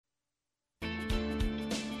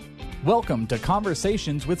Welcome to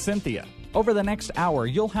Conversations with Cinthia. Over the next hour,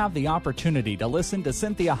 you'll have the opportunity to listen to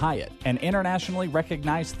Cinthia Hiett, an internationally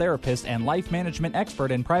recognized therapist and life management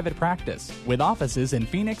expert in private practice, with offices in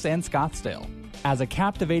Phoenix and Scottsdale. As a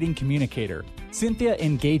captivating communicator, Cinthia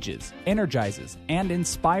engages, energizes, and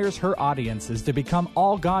inspires her audiences to become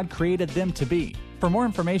all God created them to be. For more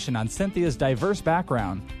information on Cinthia's diverse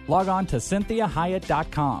background, log on to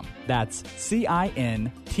CinthiaHiett.com. That's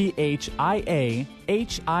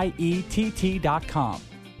CinthiaHiett.com.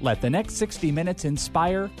 Let the next 60 minutes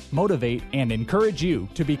inspire, motivate, and encourage you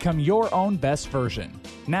to become your own best version.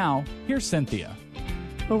 Now, here's Cinthia.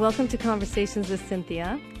 Well, welcome to Conversations with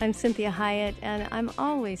Cinthia. I'm Cinthia Hiett, and I'm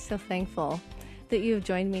always so thankful that you have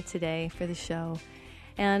joined me today for the show.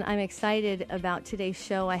 And I'm excited about today's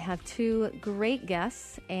show. I have two great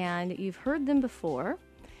guests, and you've heard them before.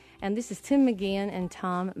 And this is Tim McGeehan and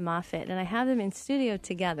Tom Moffitt. And I have them in studio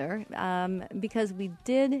together because we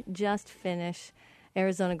did just finish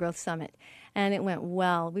Arizona Growth Summit, and it went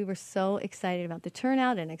well. We were so excited about the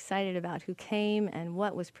turnout and excited about who came and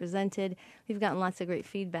what was presented. We've gotten lots of great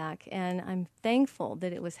feedback, and I'm thankful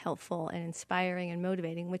that it was helpful and inspiring and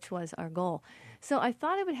motivating, which was our goal. So I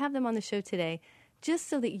thought I would have them on the show today just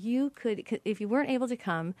so that you could, if you weren't able to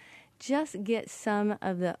come, just get some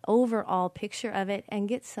of the overall picture of it and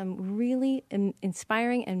get some really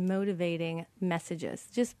inspiring and motivating messages,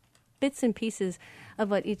 just bits and pieces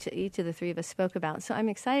of what each of the three of us spoke about. So I'm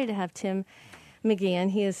excited to have Tim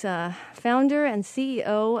McGeehan. He is founder and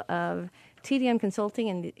CEO of TDM Consulting,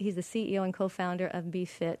 and he's the CEO and co-founder of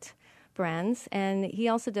BeFit Brands. And he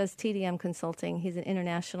also does TDM Consulting. He's an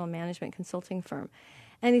international management consulting firm.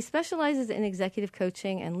 And he specializes in executive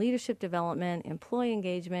coaching and leadership development, employee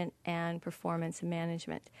engagement, and performance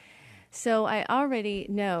management. So I already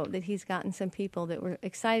know that he's gotten some people that were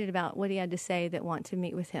excited about what he had to say that want to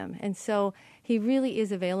meet with him. And so he really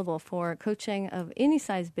is available for coaching of any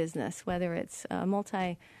size business, whether it's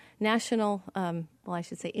multinational, I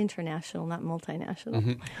should say international, not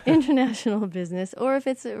multinational, international business, or if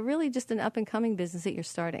it's really just an up-and-coming business that you're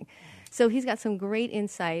starting. So he's got some great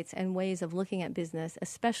insights and ways of looking at business,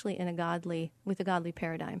 especially with a godly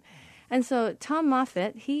paradigm. And so Tom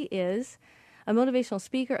Moffitt, he is a motivational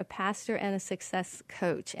speaker, a pastor, and a success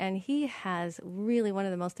coach. And he has really one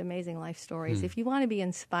of the most amazing life stories. If you want to be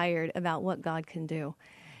inspired about what God can do.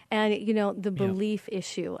 And, the belief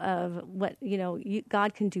issue of what,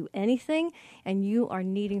 God can do anything, and you are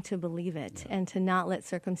needing to believe it and to not let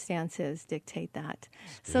circumstances dictate that.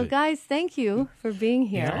 So, guys, thank you for being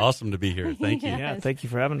here. Yeah, awesome to be here. Thank you. Yes. Yeah, thank you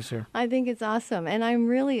for having us here. I think it's awesome. And I'm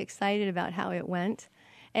really excited about how it went.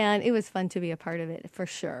 And it was fun to be a part of it, for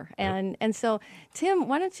sure. And so, Tim,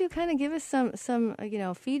 why don't you kind of give us some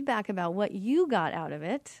feedback about what you got out of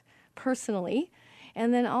it personally,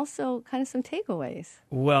 and then also kind of some takeaways.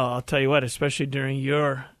 Well, I'll tell you what, especially during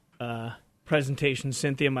your presentation,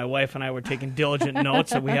 Cinthia, my wife and I were taking diligent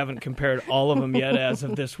notes, and we haven't compared all of them yet as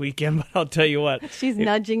of this weekend, but I'll tell you what. She's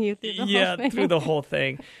nudging you through the whole thing. Through the whole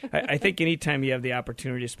thing. I think anytime you have the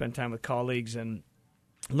opportunity to spend time with colleagues and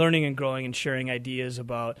learning and growing and sharing ideas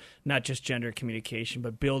about not just gender communication,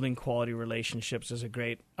 but building quality relationships is a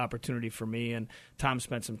great opportunity for me. And Tom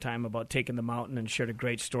spent some time about taking the mountain and shared a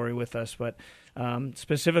great story with us. But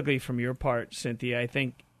specifically from your part, Cinthia, I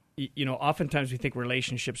think, oftentimes we think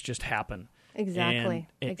relationships just happen. Exactly.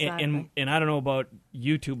 And I don't know about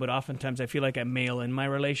you two, but oftentimes I feel like I mail in my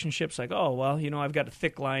relationships like, oh, well, I've got a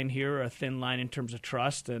thick line here or a thin line in terms of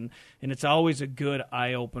trust. And it's always a good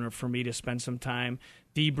eye-opener for me to spend some time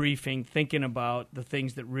debriefing, thinking about the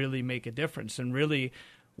things that really make a difference. And really,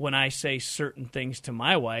 when I say certain things to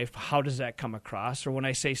my wife, how does that come across? Or when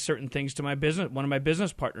I say certain things to one of my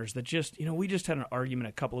business partners that just, we just had an argument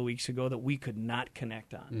a couple of weeks ago that we could not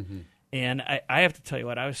connect on. Mm-hmm. And I have to tell you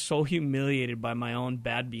what, I was so humiliated by my own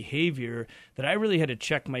bad behavior that I really had to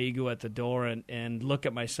check my ego at the door and look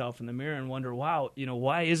at myself in the mirror and wonder, wow,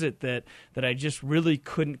 why is it that I just really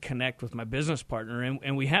couldn't connect with my business partner?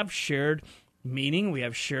 And we have shared meaning, we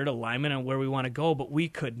have shared alignment on where we want to go, but we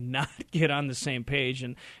could not get on the same page.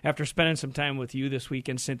 And after spending some time with you this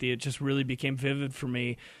weekend, Cinthia, it just really became vivid for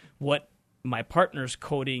me what my business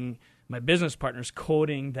partner's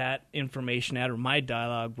coding that information at, or my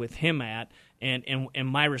dialogue with him at, and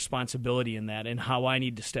my responsibility in that, and how I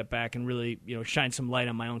need to step back and really, shine some light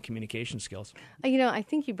on my own communication skills. I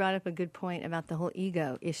think you brought up a good point about the whole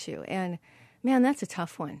ego issue. And, man, that's a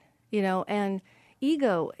tough one, and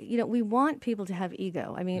ego, we want people to have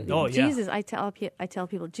ego. I mean, Jesus, I tell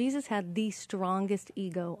people, Jesus had the strongest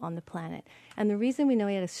ego on the planet. And the reason we know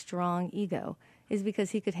he had a strong ego is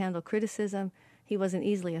because he could handle criticism. He wasn't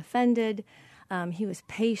easily offended. He was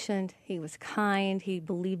patient. He was kind. He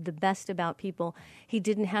believed the best about people. He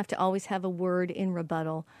didn't have to always have a word in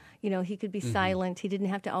rebuttal. He could be silent. He didn't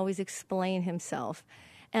have to always explain himself.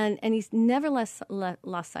 And he's never lost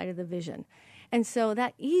sight of the vision. And so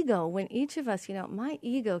that ego, when each of us, my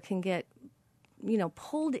ego can get,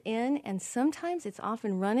 pulled in, and sometimes it's off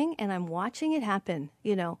and running, and I'm watching it happen,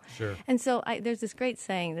 Sure. And so there's this great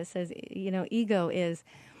saying that says, ego is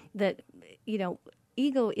that,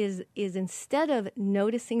 ego is instead of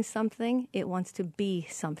noticing something, it wants to be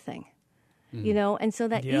something. And so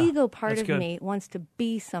that ego part of me wants to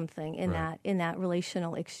be something in that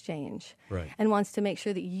relational exchange, and wants to make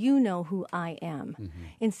sure that you know who I am,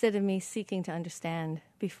 instead of me seeking to understand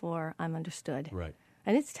before I'm understood. Right.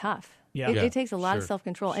 And it's tough. Yeah. It takes a lot of Sure.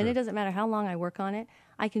 self-control, and it doesn't matter how long I work on it.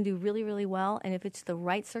 I can do really, really well, and if it's the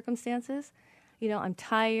right circumstances, I'm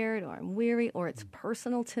tired or I'm weary or it's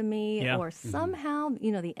personal to me or somehow,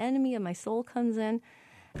 the enemy of my soul comes in.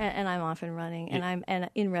 And I'm off and running, and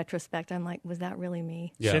in retrospect, I'm like, was that really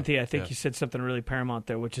me? Yeah. Cynthia, I think you said something really paramount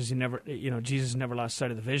there, which is Jesus never lost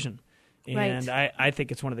sight of the vision. And I think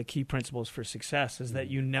it's one of the key principles for success is that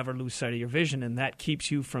you never lose sight of your vision, and that keeps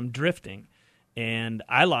you from drifting. And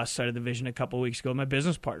I lost sight of the vision a couple of weeks ago with my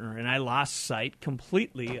business partner, and I lost sight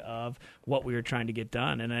completely of what we were trying to get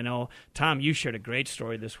done. And I know, Tom, you shared a great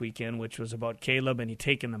story this weekend, which was about Caleb and he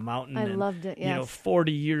taking the mountain. I loved it, yes.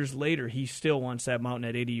 40 years later, he still wants that mountain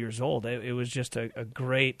at 80 years old. It was just a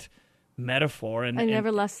great metaphor. And I never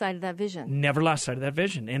lost sight of that vision. Never lost sight of that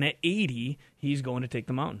vision. And at 80, he's going to take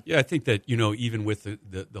the mountain. Yeah, I think that, even with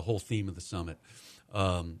the whole theme of the summit,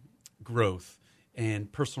 growth,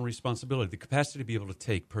 and personal responsibility, the capacity to be able to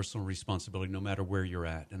take personal responsibility no matter where you're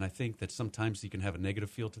at. And I think that sometimes you can have a negative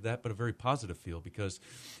feel to that, but a very positive feel, because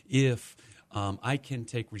if I can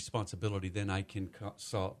take responsibility, then I can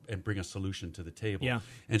solve and bring a solution to the table. Yeah.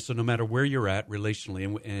 And so no matter where you're at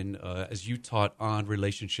relationally, and as you taught on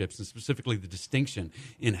relationships, and specifically the distinction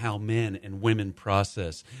in how men and women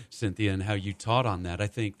process, Cinthia, and how you taught on that, I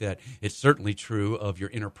think that it's certainly true of your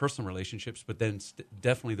interpersonal relationships, but then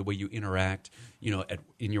definitely the way you interact,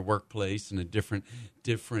 in your workplace and in different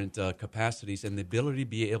capacities, and the ability to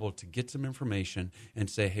be able to get some information and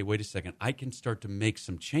say, hey, wait a second, I can start to make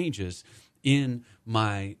some changes in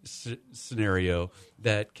my scenario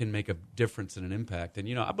that can make a difference and an impact. And,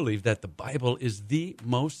 I believe that the Bible is the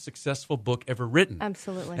most successful book ever written.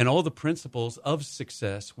 Absolutely. And all the principles of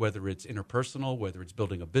success, whether it's interpersonal, whether it's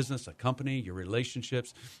building a business, a company, your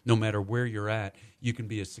relationships, no matter where you're at, you can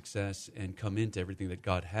be a success and come into everything that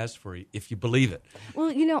God has for you if you believe it.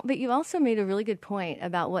 Well, but you also made a really good point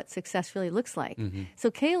about what success really looks like. So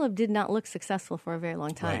Caleb did not look successful for a very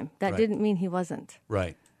long time. That didn't mean he wasn't.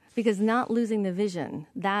 Right. Because not losing the vision,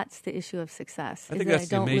 that's the issue of success. I think that's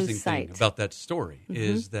the amazing thing about that story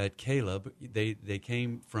is that Caleb, they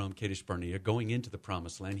came from Kadesh Barnea going into the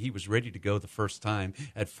Promised Land. He was ready to go the first time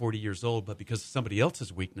at 40 years old, but because of somebody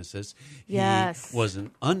else's weaknesses, he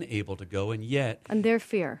wasn't unable to go, and yet... And their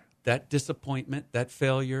fear. That disappointment, that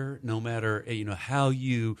failure, no matter how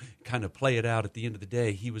you kind of play it out at the end of the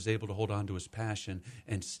day, he was able to hold on to his passion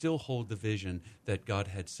and still hold the vision that God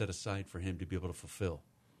had set aside for him to be able to fulfill.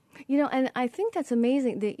 And I think that's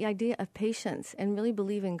amazing, the idea of patience and really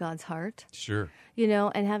believing God's heart. Sure.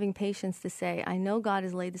 And having patience to say, I know God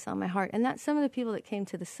has laid this on my heart. And that's some of the people that came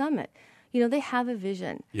to the summit. They have a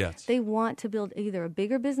vision. Yes. They want to build either a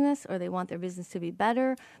bigger business or they want their business to be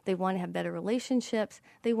better. They want to have better relationships.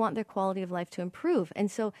 They want their quality of life to improve.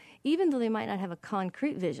 And so even though they might not have a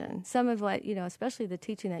concrete vision, some of what, especially the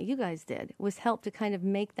teaching that you guys did, was help to kind of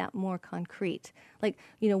make that more concrete. Like,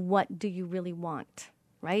 what do you really want?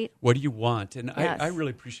 Right? What do you want? And yes. I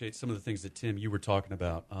really appreciate some of the things that, Tim, you were talking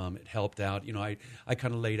about. It helped out. I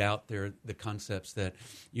kind of laid out there the concepts that,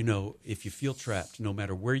 if you feel trapped, no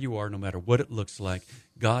matter where you are, no matter what it looks like,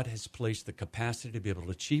 God has placed the capacity to be able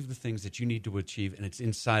to achieve the things that you need to achieve, and it's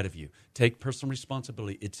inside of you. Take personal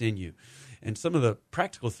responsibility. It's in you. And some of the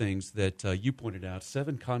practical things that you pointed out,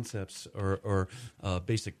 7 concepts or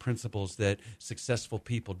basic principles that successful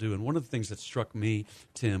people do. And one of the things that struck me,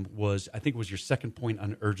 Tim, was, I think it was your second point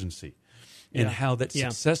on urgency, and how that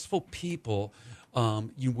successful people,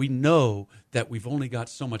 we know that we've only got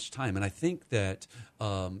so much time. And I think that,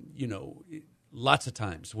 lots of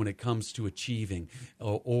times when it comes to achieving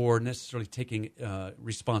or necessarily taking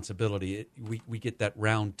responsibility, we get that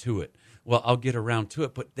round to it. Well, I'll get around to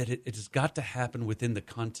it, but that it has got to happen within the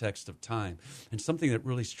context of time. And something that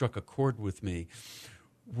really struck a chord with me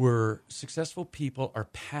were successful people are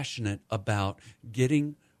passionate about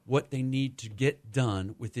getting what they need to get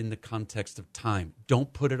done within the context of time.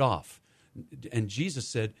 Don't put it off. And Jesus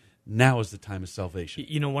said, now is the time of salvation.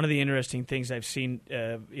 You know, one of the interesting things I've seen,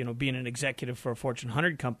 being an executive for a Fortune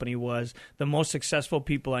 100 company, was the most successful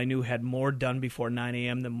people I knew had more done before 9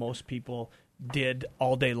 a.m. than most people did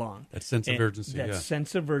all day long. That sense of urgency. That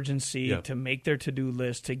sense of urgency to make their to-do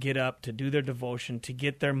list, to get up, to do their devotion, to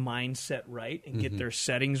get their mindset right and get their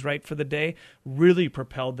settings right for the day, really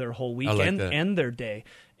propelled their whole weekend and their day.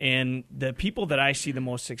 And the people that I see the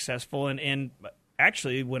most successful, and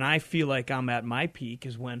actually when I feel like I'm at my peak,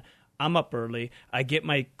 is when I'm up early, I get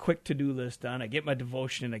my quick to-do list done, I get my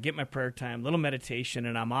devotion, I get my prayer time, little meditation,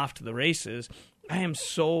 and I'm off to the races. I am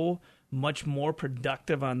so much more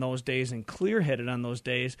productive on those days and clear-headed on those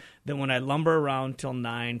days than when I lumber around till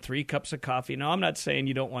 9, 3 cups of coffee. Now, I'm not saying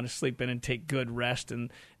you don't want to sleep in and take good rest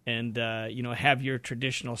and have your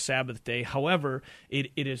traditional Sabbath day. However,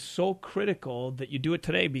 it is so critical that you do it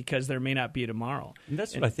today because there may not be tomorrow. And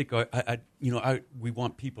that's what I think we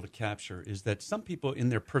want people to capture, is that some people in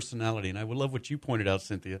their personality, and I would love what you pointed out,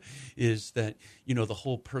 Cinthia, is that, the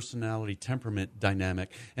whole personality temperament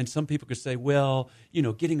dynamic. And some people could say, well,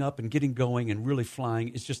 getting up and getting going and really flying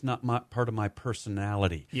is just not part of my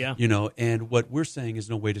personality. Yeah. And what we're saying is,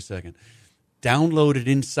 no, wait a second. Downloaded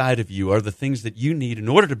inside of you are the things that you need in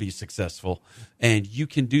order to be successful, and you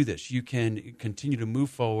can do this. You can continue to move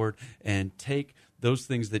forward and take those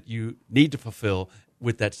things that you need to fulfill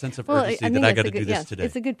with that sense of urgency that I got to do this today.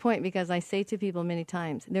 It's a good point, because I say to people many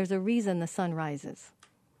times, there's a reason the sun rises.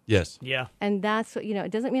 Yes. Yeah. And that's what,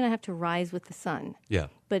 it doesn't mean I have to rise with the sun. Yeah.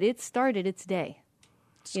 But it started its day.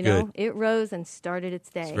 It's good. It rose and started its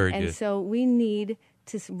day. It's very good. And so we need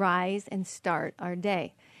to rise and start our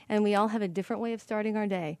day. And we all have a different way of starting our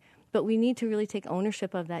day, but we need to really take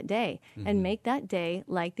ownership of that day and make that day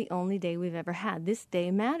like the only day we've ever had. This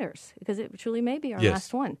day matters, because it truly may be our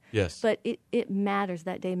last one. Yes. But it matters.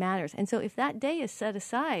 That day matters. And so if that day is set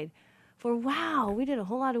aside for, wow, we did a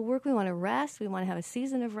whole lot of work, we want to rest, we want to have a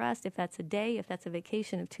season of rest, if that's a day, if that's a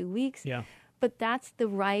vacation of 2 weeks. Yeah. But that's the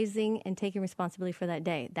rising and taking responsibility for that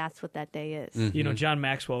day. That's what that day is. Mm-hmm. John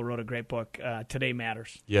Maxwell wrote a great book, Today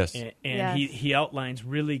Matters. Yes. And yes. He outlines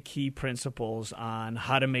really key principles on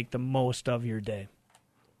how to make the most of your day.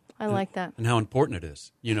 I like that. And how important it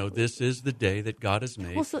is. This is the day that God has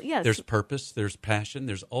made. Well, so, yes. There's purpose, there's passion,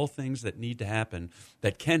 there's all things that need to happen,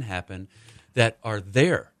 that can happen, that are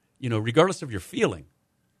there, regardless of your feeling.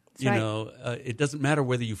 It doesn't matter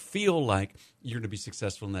whether you feel like you're going to be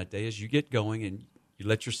successful in that day. As you get going and you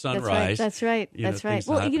let your sun rise. That's right.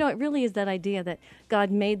 Well, happen. it really is that idea that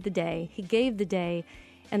God made the day, He gave the day,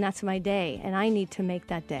 and that's my day, and I need to make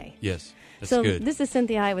that day. Yes, that's so good. This is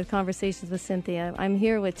Cinthia Hiett with Conversations with Cinthia. I'm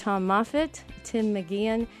here with Tom Moffitt, Tim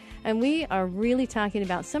McGeehan, and we are really talking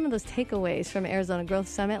about some of those takeaways from Arizona Growth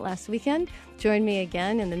Summit last weekend. Join me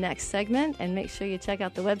again in the next segment, and make sure you check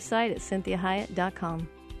out the website at CinthiaHiett.com.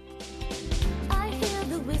 I hear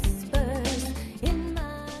the whispers in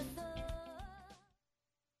my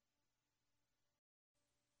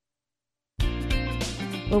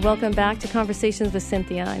Well, welcome back to Conversations with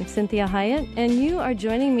Cinthia. I'm Cinthia Hiett, and you are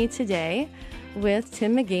joining me today with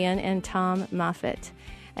Tim McGeehan and Tom Moffitt.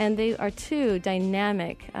 And they are two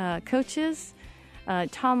dynamic coaches.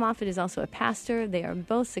 Tom Moffitt is also a pastor. They are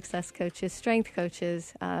both success coaches, strength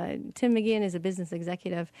coaches. Tim McGeehan is a business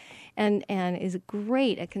executive and is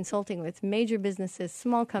great at consulting with major businesses,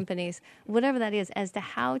 small companies, whatever that is, as to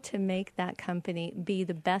how to make that company be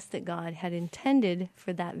the best that God had intended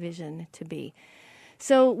for that vision to be.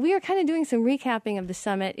 So we are kind of doing some recapping of the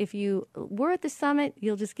summit. If you were at the summit,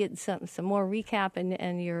 you'll just get some more recap,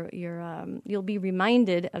 and you'll be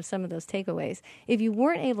reminded of some of those takeaways. If you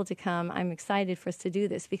weren't able to come, I'm excited for us to do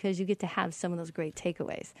this because you get to have some of those great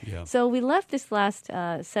takeaways. Yeah. So we left this last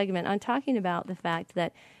segment on talking about the fact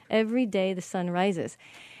that every day the sun rises.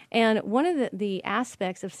 And one of the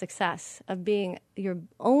aspects of success, of being your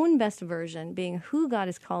own best version, being who God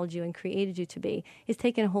has called you and created you to be, is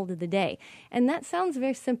taking a hold of the day. And that sounds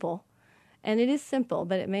very simple, and it is simple,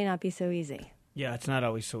 but it may not be so easy. Yeah, it's not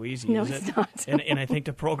always so easy, no, is it's it? not. And I think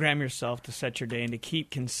to program yourself to set your day and to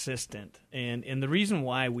keep consistent. And the reason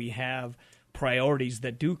why we have priorities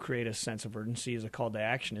that do create a sense of urgency as a call to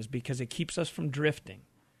action is because it keeps us from drifting.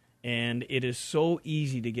 And it is so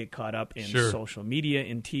easy to get caught up in social media,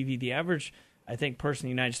 in TV. The average, I think, person in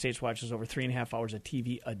the United States watches over 3.5 hours of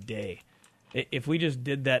TV a day. If we just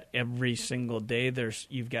did that every single day,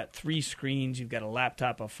 you've got 3 screens, you've got a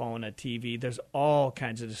laptop, a phone, a TV. There's all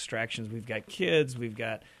kinds of distractions. We've got kids, we've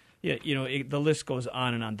got, the list goes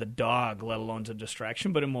on and on. The dog, let alone, is a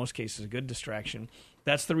distraction, but in most cases a good distraction.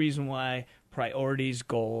 That's the reason why priorities,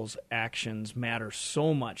 goals, actions matter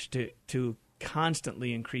so much to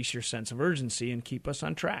constantly increase your sense of urgency and keep us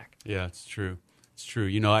on track. Yeah, it's true. It's true.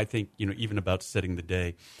 I think, even about setting the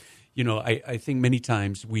day, I think many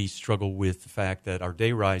times we struggle with the fact that our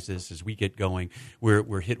day rises as we get going.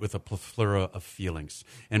 We're hit with a plethora of feelings.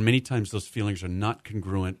 And many times those feelings are not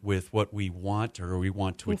congruent with what we want or we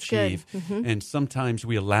want to That's achieve. good. Mm-hmm. And sometimes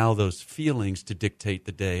we allow those feelings to dictate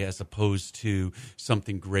the day as opposed to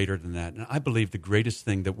something greater than that. And I believe the greatest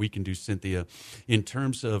thing that we can do, Cinthia, in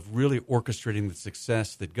terms of really orchestrating the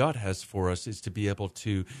success that God has for us is to be able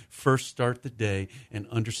to first start the day and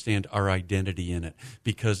understand our identity in it.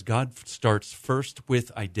 Because God starts first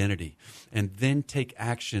with identity and then take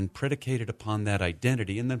action predicated upon that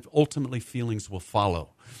identity, and then ultimately feelings will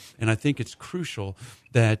follow. And I think it's crucial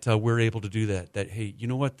that we're able to do that. That, hey, you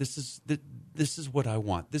know what? This is what I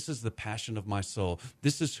want. This is the passion of my soul.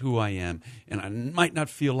 This is who I am. And I might not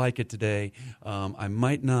feel like it today. I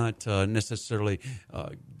might not necessarily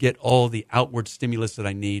get all the outward stimulus that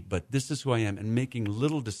I need, but this is who I am. And making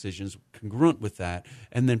little decisions congruent with that.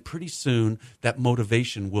 And then pretty soon that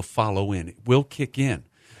motivation will follow in. It will kick in.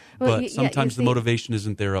 Well, But sometimes the motivation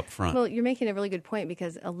isn't there up front. Well, you're making a really good point,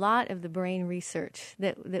 because a lot of the brain research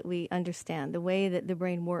that we understand, the way that the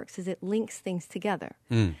brain works, is it links things together.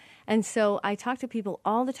 And so I talk to people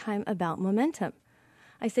all the time about momentum.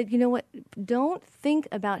 I said, you know what, don't think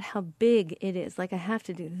about how big it is. Like, I have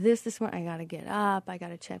to do this morning. I got to get up. I got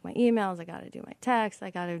to check my emails. I got to do my text.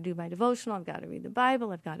 I got to do my devotional. I've got to read the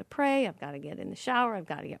Bible. I've got to pray. I've got to get in the shower. I've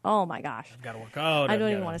got to oh my gosh. I've got to work out. I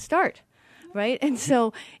don't even want to start. Right? And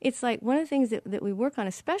so it's like one of the things that we work on,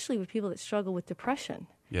 especially with people that struggle with depression,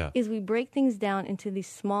 is we break things down into the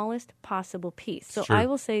smallest possible piece. So I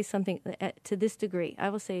will say something to this degree. I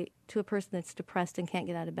will say to a person that's depressed and can't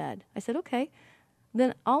get out of bed, I said, okay,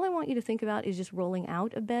 then all I want you to think about is just rolling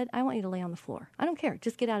out of bed. I want you to lay on the floor. I don't care.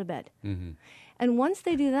 Just get out of bed. Mm-hmm. And once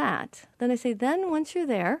they do that, then I say, then once you're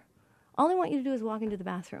there, all I want you to do is walk into the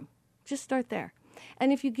bathroom. Just start there.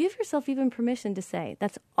 And if you give yourself even permission to say,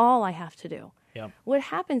 that's all I have to do, what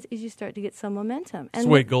happens is you start to get some momentum. That's the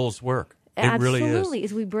way goals work. It really is. Absolutely,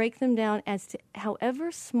 is we break them down as to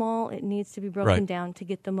however small it needs to be broken down to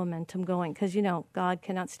get the momentum going. Because, God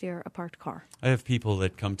cannot steer a parked car. I have people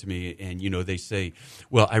that come to me and, they say,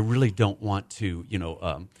 well, I really don't want to,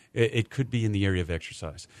 it could be in the area of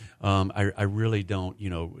exercise. I really don't,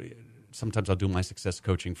 sometimes I'll do my success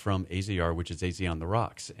coaching from AZR, which is AZ on the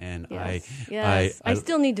Rocks. And I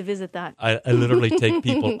still need to visit that. I literally take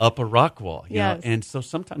people up a rock wall. You Yes. know? And so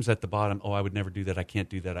sometimes at the bottom, I would never do that. I can't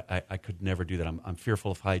do that. I could never do that. I'm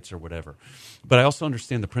fearful of heights or whatever. But I also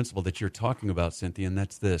understand the principle that you're talking about, Cinthia, and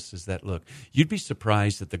that's this, is that, look, you'd be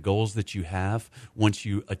surprised at the goals that you have once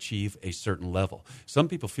you achieve a certain level. Some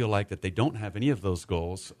people feel like that they don't have any of those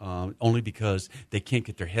goals only because they can't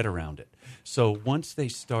get their head around it. So once they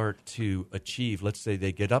start to achieve, let's say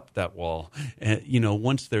they get up that wall,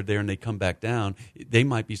 once they're there and they come back down, they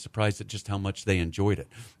might be surprised at just how much they enjoyed it,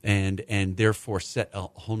 and therefore set a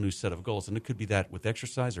whole new set of goals. And it could be that with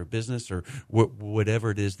exercise or business or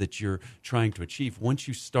whatever it is that you're trying to achieve. Once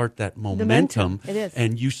you start that momentum it is.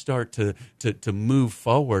 and you start to move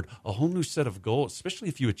forward, a whole new set of goals, especially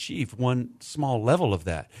if you achieve one small level of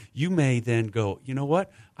that, you may then go, you know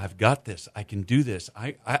what? I've got this. I can do this.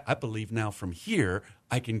 I believe now from here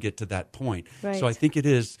I can get to that point. Right. So I think it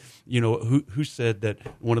is, who said that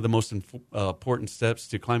one of the most important steps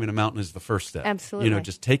to climbing a mountain is the first step. Absolutely.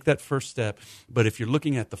 Just take that first step. But if you're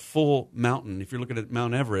looking at the full mountain, if you're looking at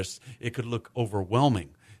Mount Everest, it could look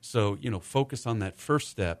overwhelming. So, focus on that first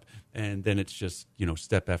step, and then it's just,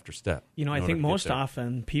 step after step. I think most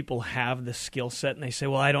often people have the skill set and they say,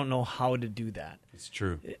 well, I don't know how to do that. It's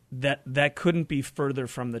true. That couldn't be further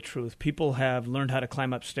from the truth. People have learned how to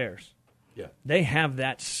climb upstairs. Yeah. They have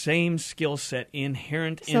that same skill set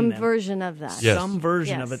inherent in Some them. version of that. Yes. Some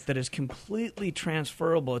version of Yes. it that is completely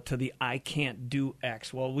transferable to the I can't do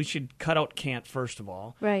X. Well, we should cut out can't first of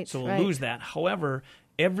all. Right, So we'll right. lose that. However,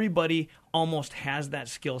 everybody almost has that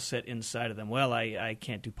skill set inside of them. Well, I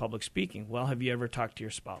can't do public speaking. Well, have you ever talked to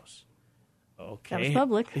your spouse? Okay. That was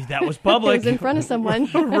public. That was public. It was in front of someone.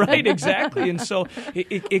 Right, exactly. And so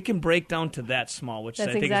it can break down to that small, which That's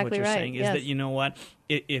I think exactly is what you're right, saying, is yes. that, you know what,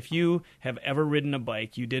 if you have ever ridden a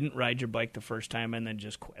bike, you didn't ride your bike the first time and then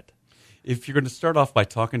just quit. If you're going to start off by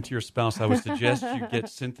talking to your spouse, I would suggest you get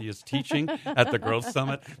Cynthia's teaching at the Growth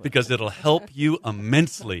Summit, because it'll help you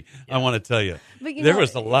immensely. I want to tell you, But there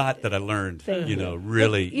was a lot that I learned, Thank you.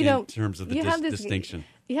 really But, in terms of the you have this- distinction.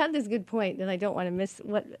 You had this good point, and I don't want to miss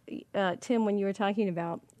what, Tim, when you were talking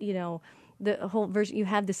about, the whole version, you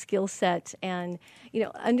have the skill set and,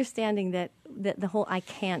 understanding that the whole I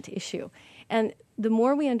can't issue. And the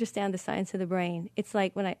more we understand the science of the brain, it's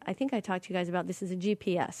like when I think I talked to you guys about this as a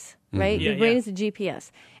GPS, right? Yeah, Your brain yeah. is a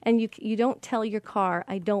GPS. And you don't tell your car,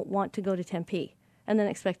 I don't want to go to Tempe, and then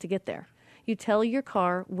expect to get there. You tell your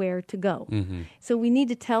car where to go. So we need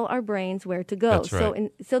to tell our brains where to go. That's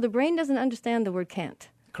right. So the brain doesn't understand the word can't.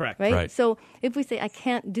 Correct. Right? Right. So if we say, I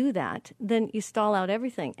can't do that, then you stall out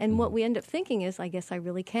everything. And what we end up thinking is, I guess I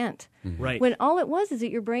really can't. Right. When all it was is that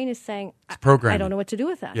your brain is saying, It's programming. I don't know what to do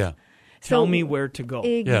with that. Yeah. Tell So- me where to go.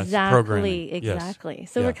 it's programming. Exactly, Yes. exactly.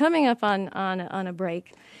 So Yeah. we're coming up on a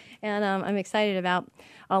break, and I'm excited about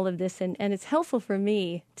all of this, and it's helpful for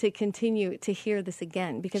me to continue to hear this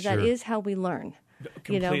again, because that Sure. is how we learn.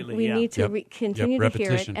 Completely, we yeah. need to Yep. continue Yep. to hear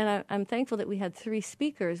it, Repetition. and I'm thankful that we had 3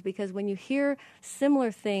 speakers, because when you hear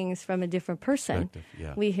similar things from a different person, Perspective,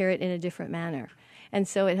 yeah. we hear it in a different manner, and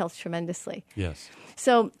so it helps tremendously. Yes.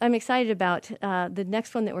 So I'm excited about the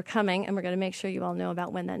next one that we're coming, and we're going to make sure you all know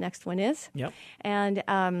about when that next one is. Yep.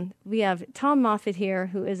 And we have Tom Moffitt here,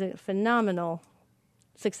 who is a phenomenal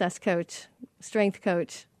success coach,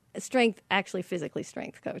 actually physically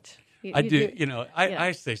strength coach.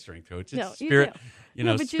 I say strength coach. It's No, you spirit, do.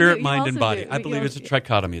 No, but you spirit, do. You mind, and also body. do. I You believe know, it's a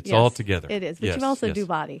trichotomy. It's all together. It is, but Yes, you also yes. do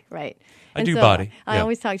body, right? I And do so body, I yeah.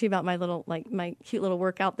 always talk to you about my cute little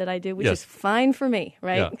workout that I do, which Yes. is fine for me,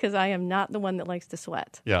 right? Yeah. Because I am not the one that likes to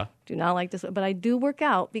sweat. Yeah. Do not like to sweat, but I do work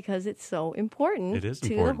out because it's so important It is to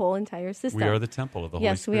important. the whole entire system. We are the temple of the Holy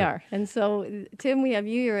Yes, Spirit. we are. And so, Tim, we have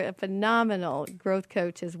you. You're a phenomenal growth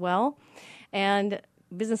coach as well, and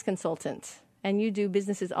business consultant. And you do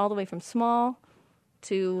businesses all the way from small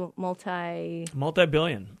to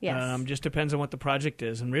Multi-billion. Yes. Just depends on what the project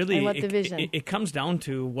is. And really, And what the vision. It comes down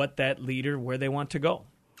to what that leader, where they want to go,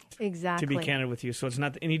 Exactly. to be candid with you. So it's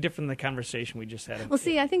not any different than the conversation we just had. Well,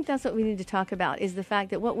 see, I think that's what we need to talk about, is the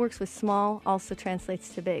fact that what works with small also translates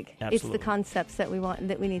to big. It's Absolutely. the concepts that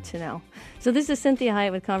we need to know. So this is Cinthia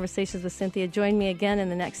Hiett with Conversations with Cinthia. Join me again in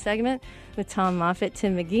the next segment with Tom Moffitt,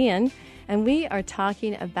 Tim McGeehan, and we are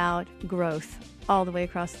talking about growth all the way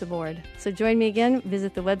across the board. So join me again.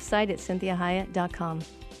 Visit the website at CinthiaHiett.com.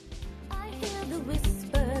 I hear the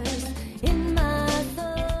whispers in my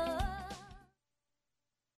thoughts.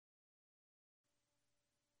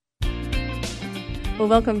 Well,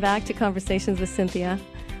 welcome back to Conversations with Cinthia.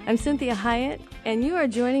 I'm Cinthia Hiett, and you are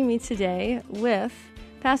joining me today with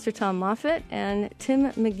Pastor Tom Moffitt and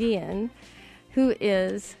Tim McGeehan, who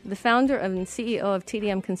is the founder and CEO of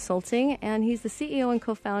TDM Consulting, and he's the CEO and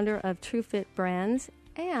co-founder of TrueFit Brands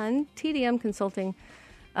and TDM Consulting,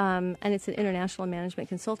 and it's an international management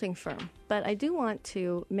consulting firm. But I do want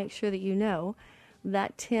to make sure that you know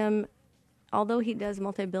that Tim, although he does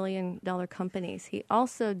multi-billion-dollar companies, he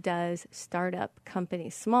also does startup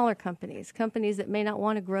companies, smaller companies, companies that may not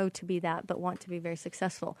want to grow to be that, but want to be very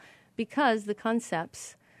successful, because the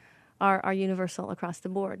concepts are universal across the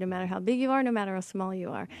board, no matter how big you are, no matter how small you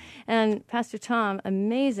are. And Pastor Tom,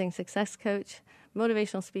 amazing success coach,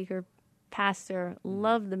 motivational speaker, pastor,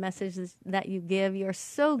 love the messages that you give. You're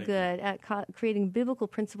so good at creating biblical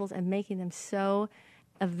principles and making them so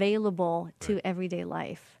available to everyday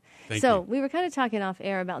life. Thank So you. we were kind of talking off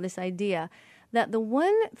air about this idea that the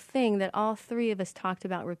one thing that all 3 of us talked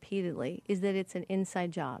about repeatedly is that it's an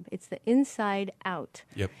inside job. It's the inside out.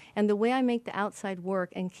 Yep. And the way I make the outside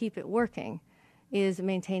work and keep it working is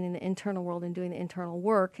maintaining the internal world and doing the internal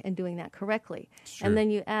work and doing that correctly. Sure. And then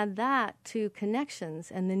you add that to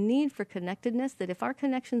connections and the need for connectedness, that if our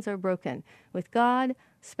connections are broken with God,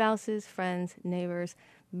 spouses, friends, neighbors,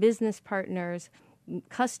 business partners,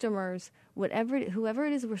 customers, whoever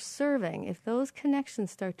it is we're serving, if those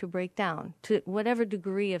connections start to break down to whatever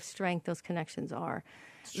degree of strength those connections are,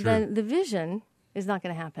 Sure. then the vision is not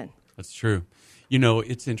going to happen. That's true. You know,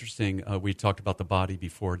 it's interesting. We talked about the body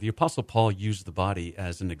before. The Apostle Paul used the body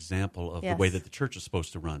as an example of the way Yes. that the church is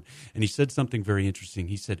supposed to run. And he said something very interesting.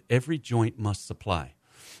 He said, every joint must supply.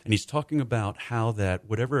 And he's talking about how that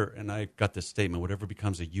whatever, and I got this statement, whatever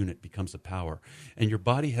becomes a unit becomes a power. And your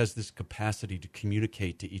body has this capacity to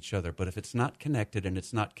communicate to each other. But if it's not connected and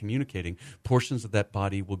it's not communicating, portions of that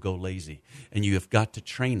body will go lazy. And you have got to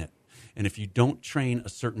train it. And if you don't train a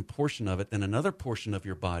certain portion of it, then another portion of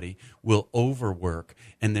your body will overwork,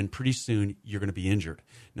 and then pretty soon you're going to be injured.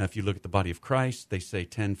 Now, if you look at the body of Christ, they say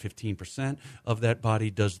 10, 15% of that body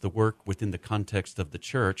does the work within the context of the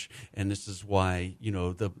church, and this is why, you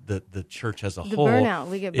know, the church as a The whole burnout,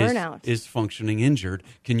 we get burnout. is functioning injured.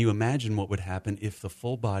 Can you imagine what would happen if the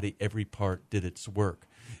full body, every part, did its work?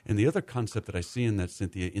 And the other concept that I see in that,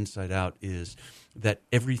 Cinthia, inside out, is that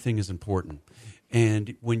everything is important.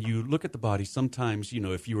 And when you look at the body, sometimes,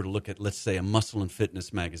 if you were to look at, let's say, a Muscle and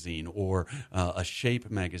Fitness magazine or a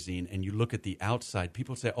Shape magazine, and you look at the outside,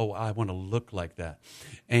 people say, oh, I want to look like that.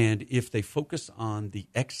 And if they focus on the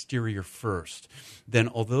exterior first, then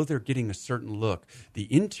although they're getting a certain look,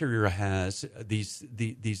 the interior has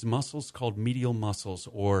these muscles called medial muscles,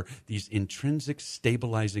 or these intrinsic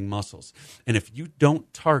stabilizing muscles. And if you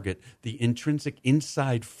don't target the intrinsic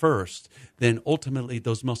inside first, then ultimately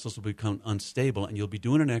those muscles will become unstable, and you'll be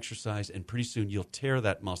doing an exercise, and pretty soon you'll tear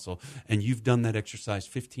that muscle, and you've done that exercise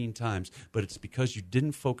 15 times, but it's because you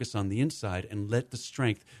didn't focus on the inside and let the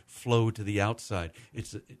strength flow to the outside.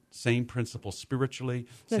 It's the same principle spiritually,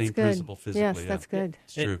 That's same good. principle physically. Yes, yeah. that's good.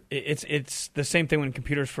 It's true. It's the same thing when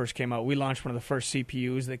computers first came out. We launched one of the first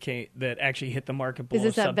CPUs that actually hit the market below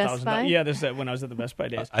this at sub Best Buy? $1,000. Yeah, this is when I was at the Best Buy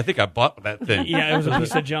days. I think I bought that thing. Yeah, it was a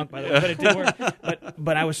piece of junk, by the way, but it did work.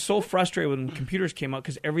 But I was so frustrated when computers came out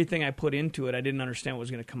because everything I put into it, I didn't understand what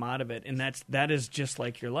was going to come out of it. And that is just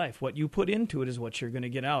like your life. What you put into it is what you're going to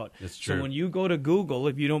get out. That's true. So when you go to Google,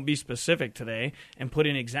 if you don't be specific today and put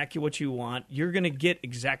in exactly what you want, you're going to get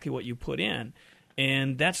exactly what you put in.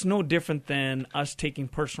 And that's no different than us taking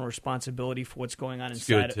personal responsibility for what's going on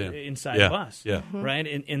inside of us, Yeah. right?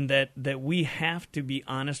 In that we have to be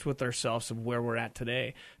honest with ourselves of where we're at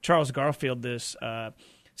today. Charles Garfield, this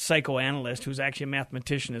psychoanalyst who's actually a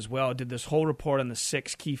mathematician as well, did this whole report on the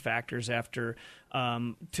 6 key factors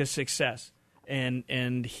to success.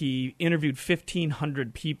 And he interviewed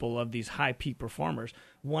 1,500 people of these high peak performers.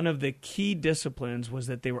 One of the key disciplines was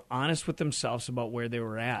that they were honest with themselves about where they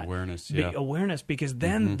were at. Awareness, because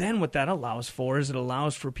then what that allows for is it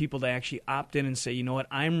allows for people to actually opt in and say, you know what,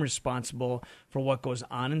 I'm responsible for what goes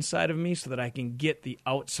on inside of me so that I can get the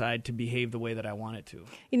outside to behave the way that I want it to.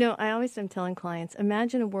 I always am telling clients,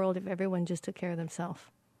 imagine a world if everyone just took care of themselves.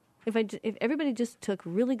 If everybody just took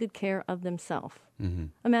really good care of themselves,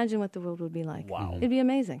 imagine what the world would be like. Wow. It'd be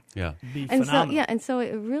amazing. Yeah. Be And phenomenal. so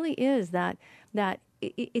it really is that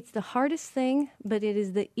it's the hardest thing, but it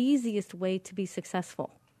is the easiest way to be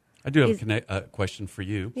successful. I do have a question for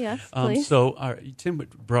you. Yes, please. So Tim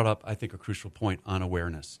brought up, I think, a crucial point on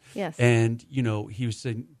awareness. Yes. And, he was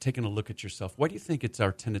saying, taking a look at yourself. Why do you think it's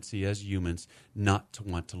our tendency as humans not to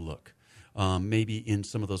want to look? Maybe in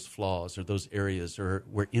some of those flaws or those areas, or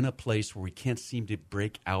we're in a place where we can't seem to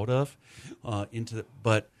break out of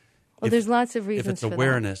there's lots of reasons if it's for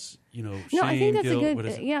awareness, that. shame, I think that's guilt, a good. what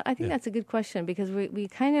is it? Yeah, I think that's a good question because we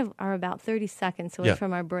kind of are about 30 seconds away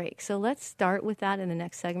from our break. So let's start with that in the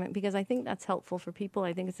next segment because I think that's helpful for people.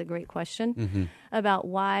 I think it's a great question about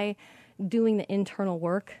why doing the internal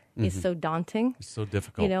work is so daunting. It's so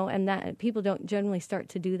difficult. And that people don't generally start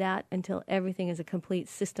to do that until everything is a complete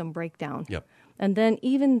system breakdown. Yep. And then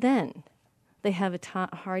even then, they have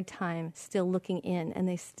a hard time still looking in, and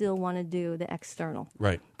they still want to do the external.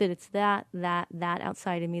 Right. That it's that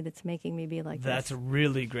outside of me that's making me be like That's this. a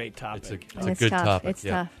really great topic. It's a good tough. topic. It's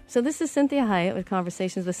tough. So this is Cinthia Hiett with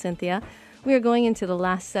Conversations with Cinthia. We are going into the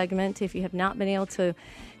last segment. If you have not been able to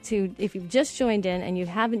if you've just joined in and you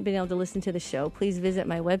haven't been able to listen to the show, please visit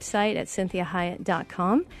my website at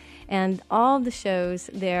CinthiaHiett.com. And all the shows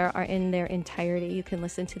there are in their entirety. You can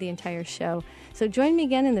listen to the entire show. So join me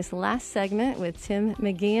again in this last segment with Tim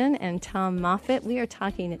McGeehan and Tom Moffitt. We are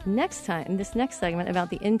talking next time, in this next segment, about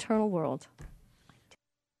the internal world.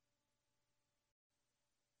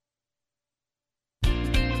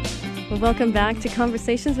 Well, welcome back to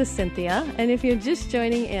Conversations with Cinthia. And if you're just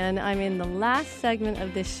joining in, I'm in the last segment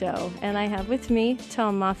of this show. And I have with me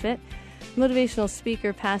Tom Moffitt, motivational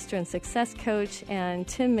speaker, pastor, and success coach, and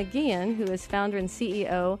Tim McGeehan, who is founder and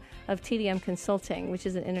CEO of TDM Consulting, which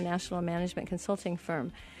is an international management consulting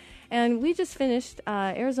firm. And we just finished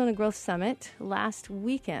Arizona Growth Summit last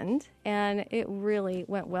weekend, and it really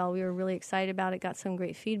went well. We were really excited about it, got some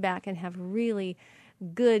great feedback, and have really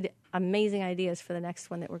good, amazing ideas for the next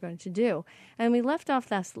one that we're going to do. And we left off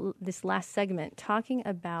this last segment talking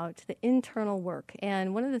about the internal work.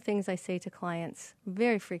 And one of the things I say to clients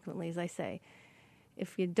very frequently is I say,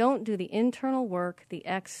 if you don't do the internal work, the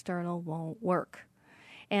external won't work.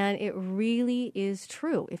 And it really is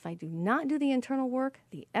true. If I do not do the internal work,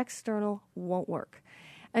 the external won't work.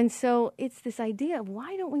 And so it's this idea of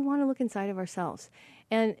why don't we want to look inside of ourselves?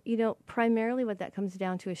 And, primarily what that comes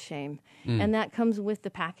down to is shame. And that comes with the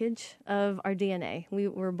package of our DNA. We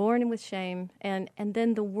were born with shame, and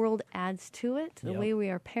then the world adds to it. The way we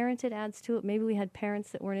are parented adds to it. Maybe we had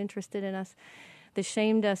parents that weren't interested in us, that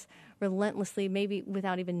shamed us relentlessly, maybe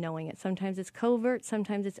without even knowing it. Sometimes it's covert,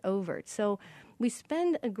 sometimes it's overt. So we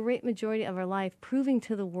spend a great majority of our life proving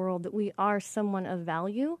to the world that we are someone of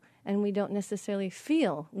value, and we don't necessarily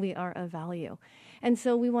feel we are of value. And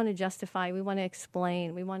so we want to justify, we want to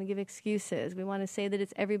explain, we want to give excuses, we want to say that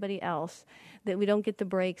it's everybody else, that we don't get the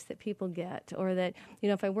breaks that people get, or that,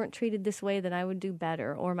 if I weren't treated this way, then I would do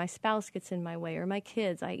better, or my spouse gets in my way, or my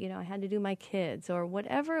kids, I had to do my kids, or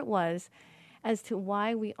whatever it was, as to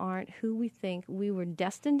why we aren't who we think we were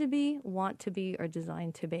destined to be, want to be, or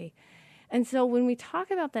designed to be. And so when we talk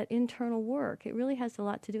about that internal work, it really has a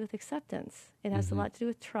lot to do with acceptance. It has a lot to do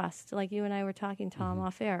with trust, like you and I were talking, Tom,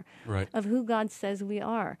 off air, Right. of who God says we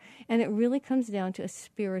are. And it really comes down to a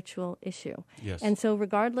spiritual issue. Yes. And so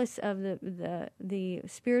regardless of the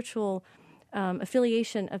spiritual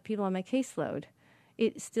affiliation of people on my caseload,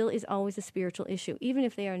 it still is always a spiritual issue. Even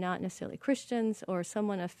if they are not necessarily Christians or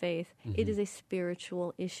someone of faith, it is a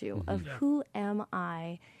spiritual issue of who am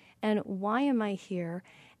I and why am I here?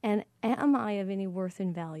 And am I of any worth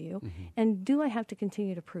and value? And do I have to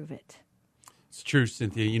continue to prove it? It's true,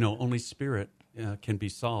 Cinthia. Only spirit can be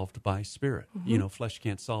solved by spirit. Flesh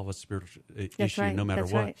can't solve a spiritual issue right. no matter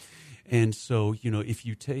That's what. right. And so, if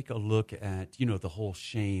you take a look at, the whole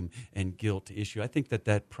shame and guilt issue, I think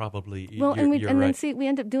that probably, Well, you're and right. then see, we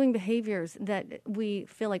end up doing behaviors that we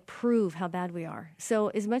feel like prove how bad we are. So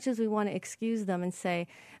as much as we want to excuse them and say,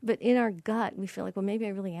 but in our gut, we feel like, well, maybe I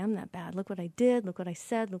really am that bad. Look what I did. Look what I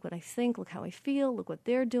said. Look what I think. Look how I feel. Look what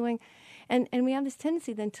they're doing. And we have this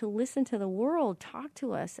tendency then to listen to the world talk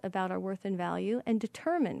to us about our worth and value and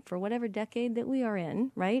determine for whatever decade that we are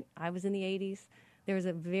in, right? I was in the 80s. There was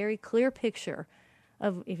a very clear picture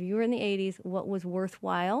of, if you were in the 80s, what was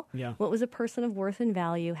worthwhile, what was a person of worth and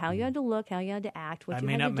value, how you had to look, how you had to act, what I you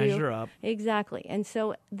may had not to do. measure up. Exactly. And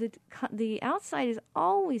so the outside is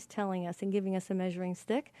always telling us and giving us a measuring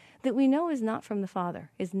stick that we know is not from the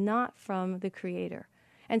Father, is not from the Creator.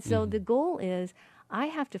 And so the goal is, I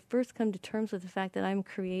have to first come to terms with the fact that I'm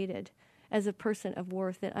created as a person of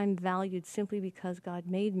worth, that I'm valued simply because God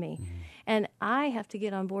made me. And I have to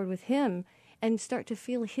get on board with Him and start to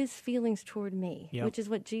feel His feelings toward me, which is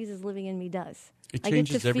what Jesus living in me does. It I get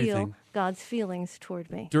changes to feel everything. God's feelings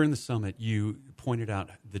toward me. During the summit, you pointed out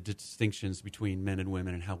the distinctions between men and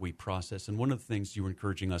women and how we process. And one of the things you were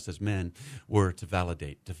encouraging us as men were to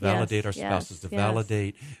validate our spouses, to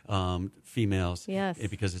validate females,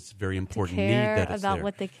 because it's a very important to need care that it's about there.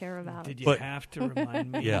 what they care about. Did you have to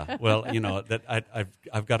remind me? Yeah, well, that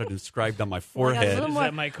I've got it inscribed on my forehead. Is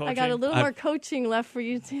that my coaching? I got a little more coaching left for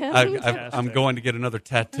you, Tim. I'm going to get another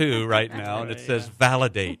tattoo right now, and it says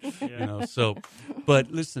validate.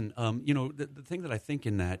 But listen, the thing that I think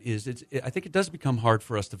in that is, I think it does become hard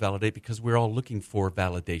for us to validate because we're all looking for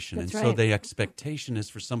validation. That's So right. the expectation is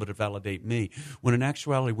for somebody to validate me. When in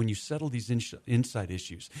actuality, when you settle these inside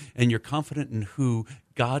issues and you're confident in who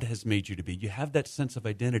God has made you to be, you have that sense of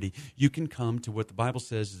identity, you can come to what the Bible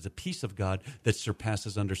says is the peace of God that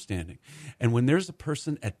surpasses understanding. And when there's a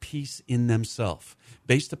person at peace in themselves,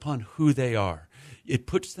 based upon who they are, it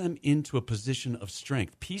puts them into a position of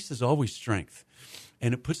strength. Peace is always strength.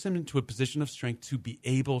 And it puts them into a position of strength to be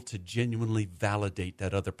able to genuinely validate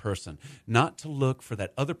that other person, not to look for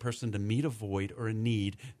that other person to meet a void or a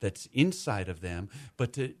need that's inside of them,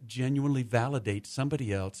 but to genuinely validate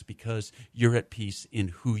somebody else because you're at peace in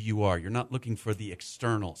who you are. You're not looking for the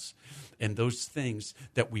externals and those things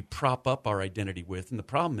that we prop up our identity with. And the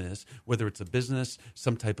problem is, whether it's a business,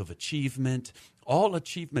 some type of achievement, all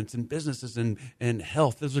achievements in businesses and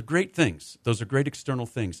health, those are great things. Those are great external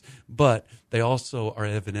things, but they also are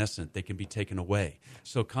evanescent. They can be taken away.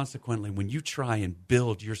 So consequently, when you try and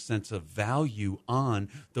build your sense of value on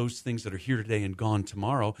those things that are here today and gone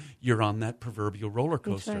tomorrow, you're on that proverbial roller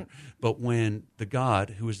coaster. Right. But when the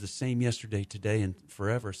God who is the same yesterday, today, and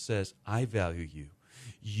forever says, I value you,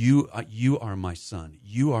 you are my son,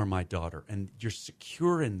 you are my daughter, and you're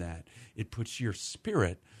secure in that, it puts your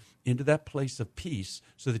spirit into that place of peace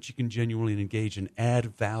so that you can genuinely engage and add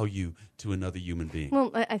value to another human being.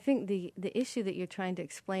 Well, I think the issue that you're trying to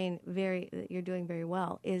explain that you're doing very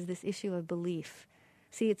well is this issue of belief.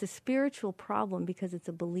 See, it's a spiritual problem because it's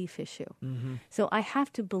a belief issue. Mm-hmm. So I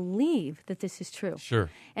have to believe that this is true.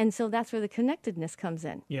 Sure. And so that's where the connectedness comes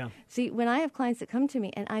in. Yeah. See, when I have clients that come to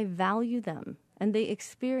me and I value them and they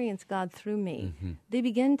experience God through me, they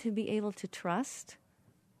begin to be able to trust,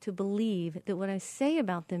 to believe that what I say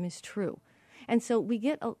about them is true. And so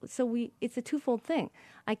it's a twofold thing.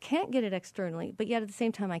 I can't get it externally, but yet at the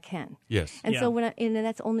same time I can. Yes. And Yeah. so and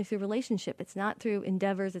that's only through relationship. It's not through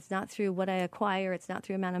endeavors. It's not through what I acquire. It's not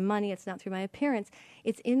through amount of money. It's not through my appearance.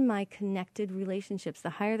 It's in my connected relationships.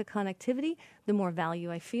 The higher the connectivity, the more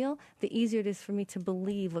value I feel, the easier it is for me to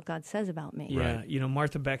believe what God says about me. Yeah, Right.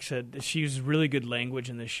 Martha Beck said she used really good language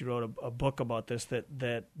in this. She wrote a book about this,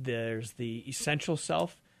 that there's the essential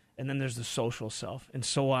self and then there's the social self. And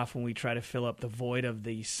so often we try to fill up the void of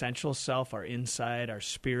the essential self, our inside, our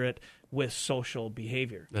spirit, with social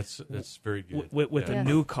behavior. That's very good. With Yes. a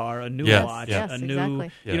new car, a new Yes. watch, Yes, a new,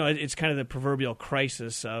 exactly. it's kind of the proverbial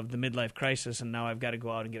crisis of the midlife crisis, and now I've got to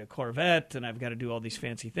go out and get a Corvette, and I've got to do all these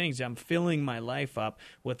fancy things. I'm filling my life up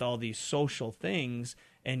with all these social things,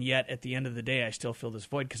 and yet at the end of the day, I still feel this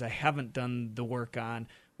void because I haven't done the work on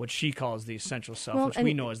what she calls the essential self, which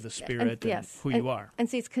we know as the spirit and who you are. And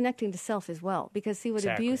see, it's connecting to self as well. Because see, what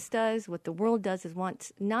Exactly. abuse does, what the world does is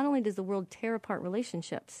not only does the world tear apart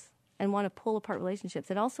relationships and want to pull apart relationships,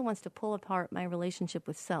 it also wants to pull apart my relationship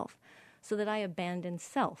with self so that I abandon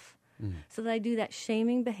self, so that I do that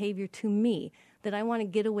shaming behavior to me, that I want to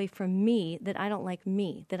get away from me, that I don't like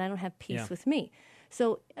me, that I don't have peace with me.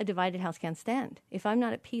 So a divided house can't stand. If I'm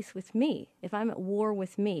not at peace with me, if I'm at war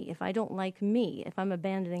with me, if I don't like me, if I'm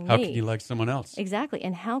abandoning How me. can you like someone else? Exactly.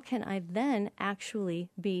 And how can I then actually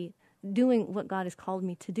be doing what God has called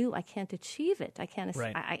me to do? I can't achieve it. I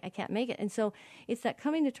can't make it. And so it's that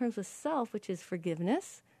coming to terms with self, which is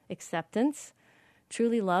forgiveness, acceptance,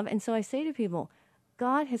 truly love. And so I say to people,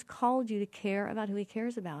 God has called you to care about who he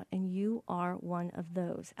cares about, and you are one of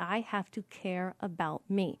those. I have to care about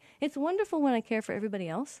me. It's wonderful when I care for everybody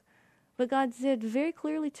else, but God said very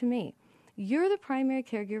clearly to me, you're the primary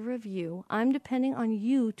caregiver of you. I'm depending on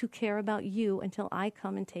you to care about you until I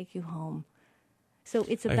come and take you home. So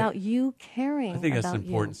it's about you caring about you. I think that's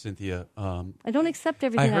important, Cinthia. I don't accept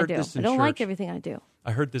everything I do. I don't like everything I do.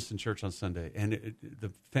 I heard this in church on Sunday, and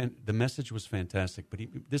the message was fantastic. But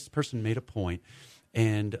this person made a point,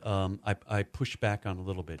 and I pushed back on a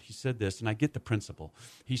little bit. He said this, and I get the principle.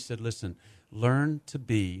 He said, listen, learn to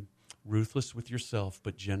be ruthless with yourself,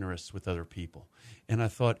 but generous with other people. And I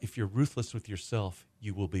thought, if you're ruthless with yourself,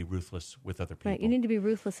 you will be ruthless with other people. Right, you need to be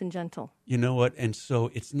ruthless and gentle. You know what? And so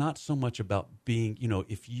it's not so much about being,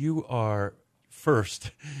 if you are first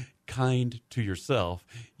kind to yourself,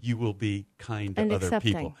 you will be kind to And other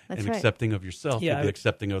accepting. people. That's and right. accepting of yourself, Yeah, you'll be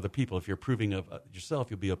accepting of other people. If you're approving of yourself,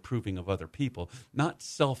 you'll be approving of other people. Not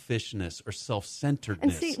selfishness or self-centeredness.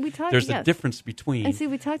 And see, we talked- There's yes. a difference between And see,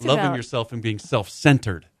 we talked loving about- yourself and being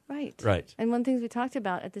self-centered. Right. Right. And one of the things we talked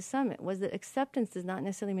about at the summit was that acceptance does not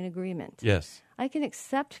necessarily mean agreement. Yes. I can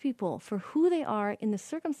accept people for who they are in the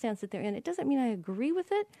circumstance that they're in. It doesn't mean I agree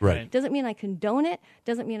with it. Right. It doesn't mean I condone it.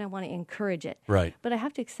 Doesn't mean I want to encourage it. Right. But I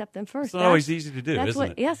have to accept them first. It's not always easy to do, that's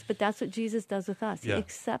isn't it? Yes, but that's what Jesus does with us. Yeah. He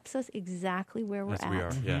accepts us exactly where we're As at. we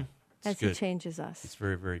are. Yeah. It's As good. he changes us. It's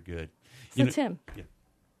very, very good. So, Tim, Yeah.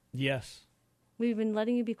 Yes. we've been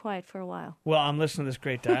letting you be quiet for a while. Well, I'm listening to this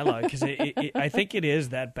great dialogue because I think it is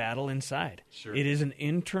that battle inside. Sure. It is an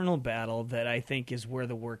internal battle that I think is where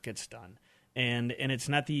the work gets done. And it's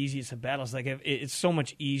not the easiest of battles. Like it's so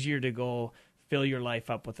much easier to go fill your life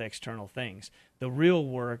up with external things. The real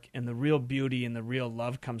work and the real beauty and the real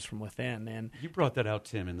love comes from within. And You brought that out,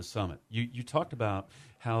 Tim, in the summit. You talked about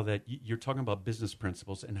how that you're talking about business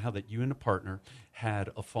principles and how that you and a partner had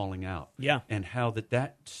a falling out. Yeah. And how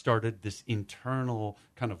that started this internal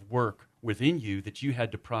kind of work within you that you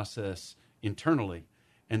had to process internally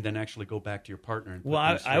and then actually go back to your partner. And put well,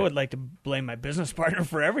 things I straight. would like to blame my business partner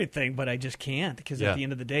for everything, but I just can't because Yeah. at the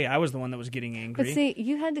end of the day, I was the one that was getting angry. But see,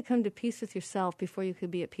 you had to come to peace with yourself before you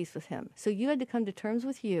could be at peace with him. So you had to come to terms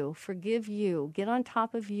with you, forgive you, get on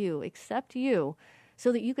top of you, accept you,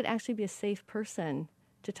 so that you could actually be a safe person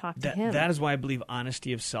to talk to him. That is why I believe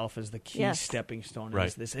honesty of self is the key Yes. stepping stone. Right.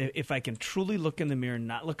 Is this. If I can truly look in the mirror and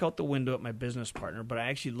not look out the window at my business partner, but I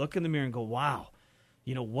actually look in the mirror and go, wow,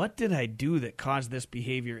 what did I do that caused this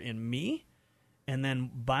behavior in me? And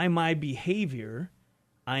then by my behavior,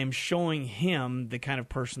 I am showing him the kind of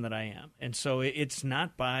person that I am. And so it's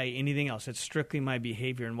not by anything else. It's strictly my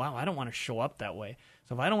behavior. And wow, I don't want to show up that way.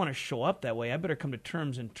 So if I don't want to show up that way, I better come to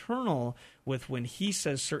terms internal with when he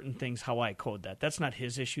says certain things, how I code that. That's not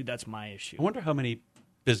his issue. That's my issue. I wonder how many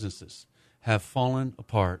businesses have fallen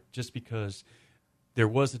apart just because there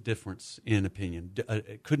was a difference in opinion.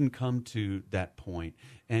 It couldn't come to that point.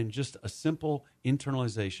 And just a simple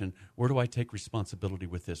internalization, where do I take responsibility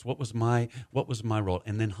with this? What was my role?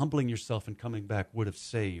 And then humbling yourself and coming back would have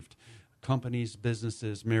saved companies,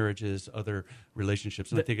 businesses, marriages, other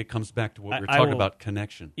relationships. And I think it comes back to what we were talking about,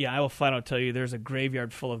 connection. Yeah, I will flat out tell you there's a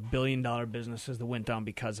graveyard full of billion-dollar businesses that went down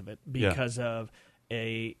because of it, because of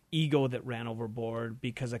a ego that ran overboard,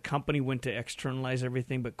 because a company went to externalize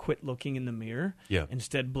everything but quit looking in the mirror,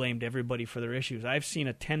 instead blamed everybody for their issues. I've seen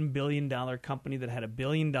a $10 billion company that had $1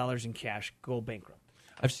 billion in cash go bankrupt.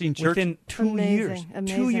 I've seen church within 2 Amazing, years.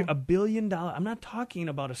 amazing. 2 years, $1 billion. I'm not talking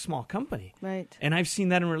about a small company. Right. And I've seen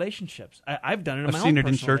that in relationships. I've done it in I've my seen own it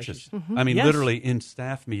in personal churches. relationship. I mean, Yes. literally in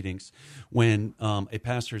staff meetings when a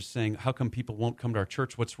pastor is saying, how come people won't come to our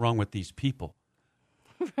church? What's wrong with these people?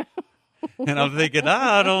 And I'm thinking,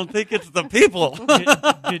 I don't think it's the people.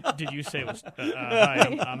 Did you say it was,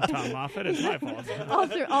 hi, I'm Tom Moffat. It's my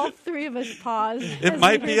fault. All three of us paused. It as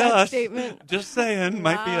might we be heard that us. Statement. Just saying,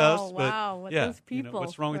 might be us. But Wow, what yeah, those people,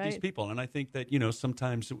 what's wrong with these right. people? And I think that,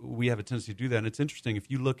 sometimes we have a tendency to do that. And it's interesting.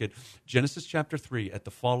 If you look at Genesis chapter 3, at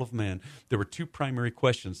the fall of man, there were two primary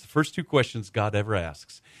questions. The first two questions God ever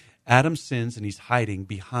asks. Adam sins and he's hiding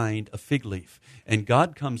behind a fig leaf. And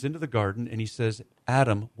God comes into the garden and he says,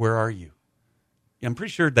 Adam, where are you? I'm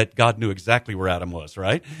pretty sure that God knew exactly where Adam was,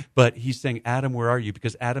 right? But he's saying, Adam, where are you?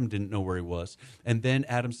 Because Adam didn't know where he was. And then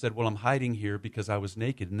Adam said, well, I'm hiding here because I was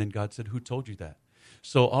naked. And then God said, who told you that?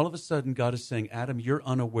 So all of a sudden, God is saying, Adam, you're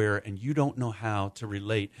unaware and you don't know how to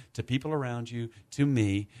relate to people around you, to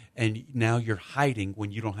me, and now you're hiding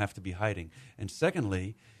when you don't have to be hiding. And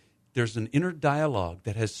secondly, there's an inner dialogue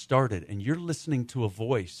that has started, and you're listening to a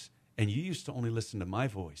voice, and you used to only listen to my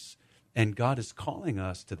voice. And God is calling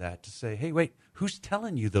us to that, to say, hey, wait, who's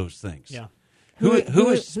telling you those things? Yeah. Who is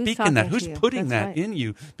who's speaking talking that? to Who's you? putting That's that right. in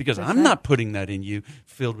you? Because That's I'm right. not putting that in you,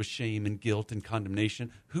 filled with shame and guilt and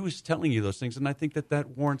condemnation. Who is telling you those things? And I think that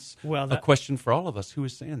warrants a question for all of us. Who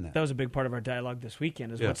is saying that? That was a big part of our dialogue this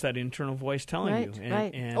weekend, is Yeah. what's that internal voice telling Right, you?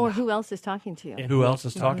 right. Or who else is talking to you? and Who else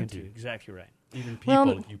is talking to you? Exactly right. Even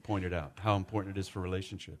people, you pointed out how important it is for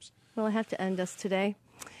relationships. Well, I have to end us today.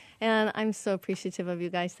 And I'm so appreciative of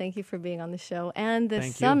you guys. Thank you for being on the show. And the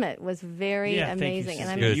Thank you. summit was very Yeah, thank you, amazing. And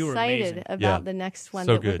I'm Cinthia. You were excited amazing. about Yeah. the next one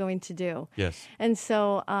So that we're good. going to do. Yes. And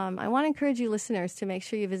so I want to encourage you listeners to make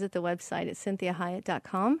sure you visit the website at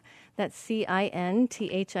CinthiaHiett.com. That's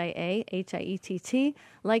CINTHIAHIETT.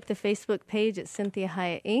 Like the Facebook page at Cinthia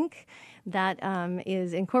Hiett Inc. That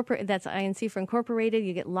is incorporated. That's INC for Incorporated.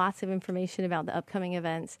 You get lots of information about the upcoming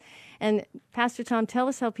events. And Pastor Tom, tell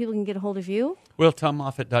us how people can get a hold of you. Well,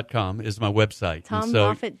 TomMoffat.com is my website. And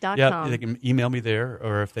TomMoffat.com. Yeah, they can email me there,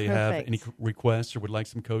 or if they have Perfect. any requests or would like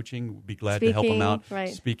some coaching, we'd be glad to help them Speaking, out. right.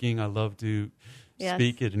 Speaking, I love to Yes.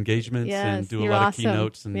 speak at engagements Yes, and do a you're lot awesome. of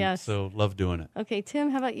keynotes, and Yes. so love doing it. Okay,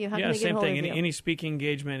 Tim, how about you? How can they get a Same hold thing. of you? Any speaking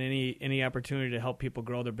engagement, any opportunity to help people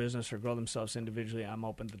grow their business or grow themselves individually, I'm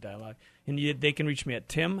open to dialogue. And they can reach me at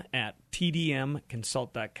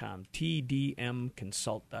tim@tdmconsult.com,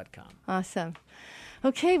 tdmconsult.com. Awesome.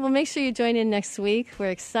 Okay, well, make sure you join in next week.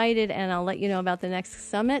 We're excited, and I'll let you know about the next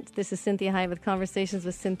summit. This is Cinthia Hiett with Conversations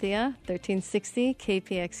with Cinthia, 1360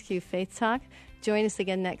 KPXQ Faith Talk. Join us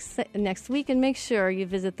again next week, and make sure you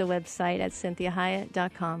visit the website at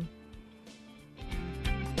CinthiaHiett.com.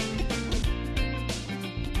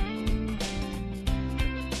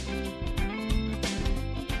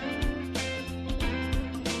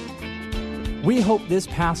 We hope this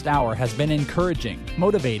past hour has been encouraging,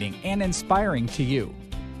 motivating, and inspiring to you.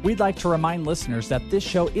 We'd like to remind listeners that this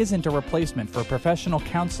show isn't a replacement for professional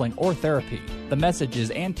counseling or therapy. The messages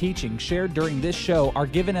and teachings shared during this show are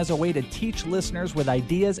given as a way to teach listeners with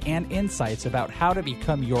ideas and insights about how to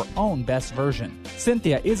become your own best version.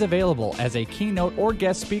 Cinthia is available as a keynote or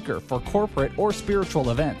guest speaker for corporate or spiritual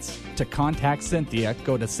events. To contact Cinthia,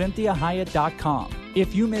 go to CinthiaHiett.com.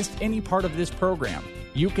 If you missed any part of this program,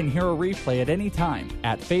 you can hear a replay at any time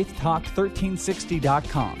at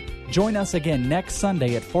FaithTalk1360.com. Join us again next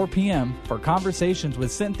Sunday at 4 p.m. for Conversations with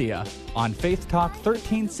Cinthia on Faith Talk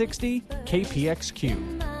 1360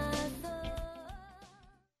 KPXQ.